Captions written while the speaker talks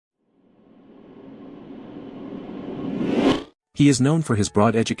He is known for his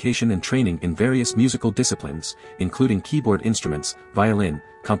broad education and training in various musical disciplines, including keyboard instruments, violin,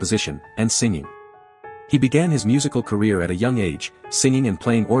 composition, and singing. He began his musical career at a young age, singing and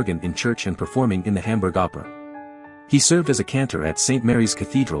playing organ in church and performing in the Hamburg Opera. He served as a cantor at St. Mary's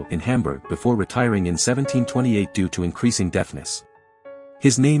Cathedral in Hamburg before retiring in 1728 due to increasing deafness.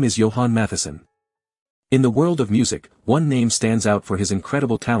 His name is Johann Mattheson. In the world of music, one name stands out for his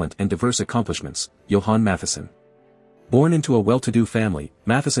incredible talent and diverse accomplishments, Johann Mattheson. Born into a well-to-do family,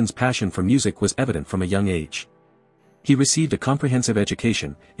 Mattheson's passion for music was evident from a young age. He received a comprehensive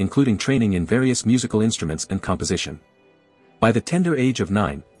education, including training in various musical instruments and composition. By the tender age of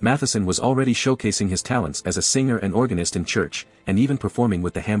 9, Mattheson was already showcasing his talents as a singer and organist in church, and even performing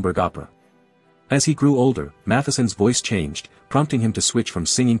with the Hamburg Opera. As he grew older, Mattheson's voice changed, prompting him to switch from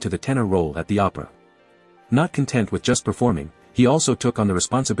singing to the tenor role at the opera. Not content with just performing, he also took on the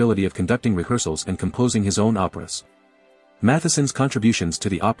responsibility of conducting rehearsals and composing his own operas. Mattheson's contributions to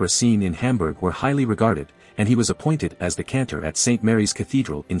the opera scene in Hamburg were highly regarded, and he was appointed as the cantor at St. Mary's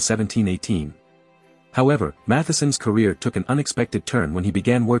Cathedral in 1718. However, Mattheson's career took an unexpected turn when he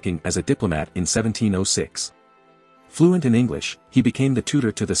began working as a diplomat in 1706. Fluent in English, he became the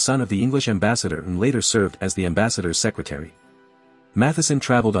tutor to the son of the English ambassador and later served as the ambassador's secretary. Mattheson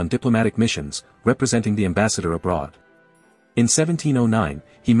traveled on diplomatic missions, representing the ambassador abroad. In 1709,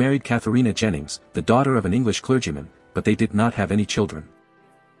 he married Catharina Jennings, the daughter of an English clergyman, but they did not have any children.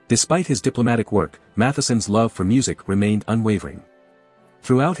 Despite his diplomatic work, Mattheson's love for music remained unwavering.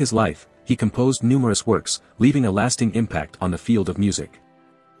 Throughout his life, he composed numerous works, leaving a lasting impact on the field of music.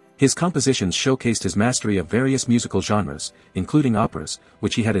 His compositions showcased his mastery of various musical genres, including operas,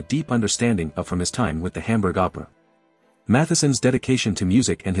 which he had a deep understanding of from his time with the Hamburg Opera. Mattheson's dedication to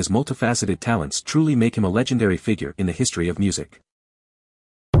music and his multifaceted talents truly make him a legendary figure in the history of music.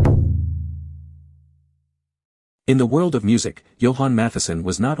 In the world of music, Johann Mattheson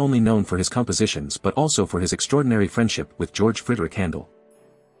was not only known for his compositions but also for his extraordinary friendship with George Friedrich Handel.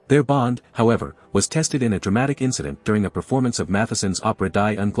 Their bond, however, was tested in a dramatic incident during a performance of Mattheson's opera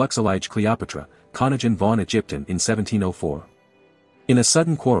Die Unglückselige Cleopatra, Königin von Ägypten in 1704. In a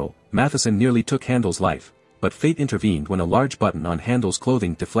sudden quarrel, Mattheson nearly took Handel's life, but fate intervened when a large button on Handel's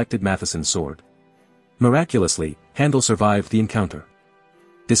clothing deflected Mattheson's sword. Miraculously, Handel survived the encounter.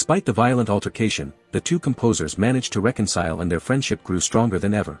 Despite the violent altercation, the two composers managed to reconcile and their friendship grew stronger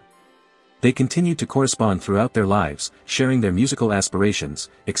than ever. They continued to correspond throughout their lives, sharing their musical aspirations,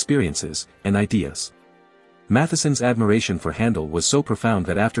 experiences, and ideas. Mattheson's admiration for Handel was so profound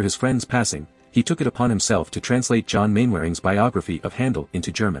that after his friend's passing, he took it upon himself to translate John Mainwaring's biography of Handel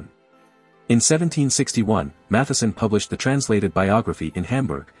into German. In 1761, Mattheson published the translated biography in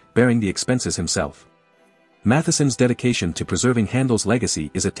Hamburg, bearing the expenses himself. Mattheson's dedication to preserving Handel's legacy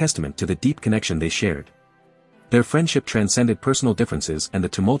is a testament to the deep connection they shared. Their friendship transcended personal differences and the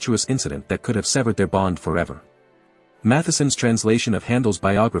tumultuous incident that could have severed their bond forever. Mattheson's translation of Handel's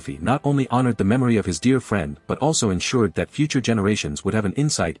biography not only honored the memory of his dear friend but also ensured that future generations would have an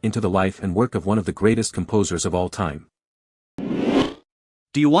insight into the life and work of one of the greatest composers of all time.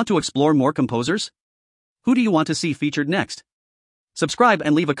 Do you want to explore more composers? Who do you want to see featured next? Subscribe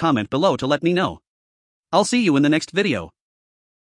and leave a comment below to let me know. I'll see you in the next video.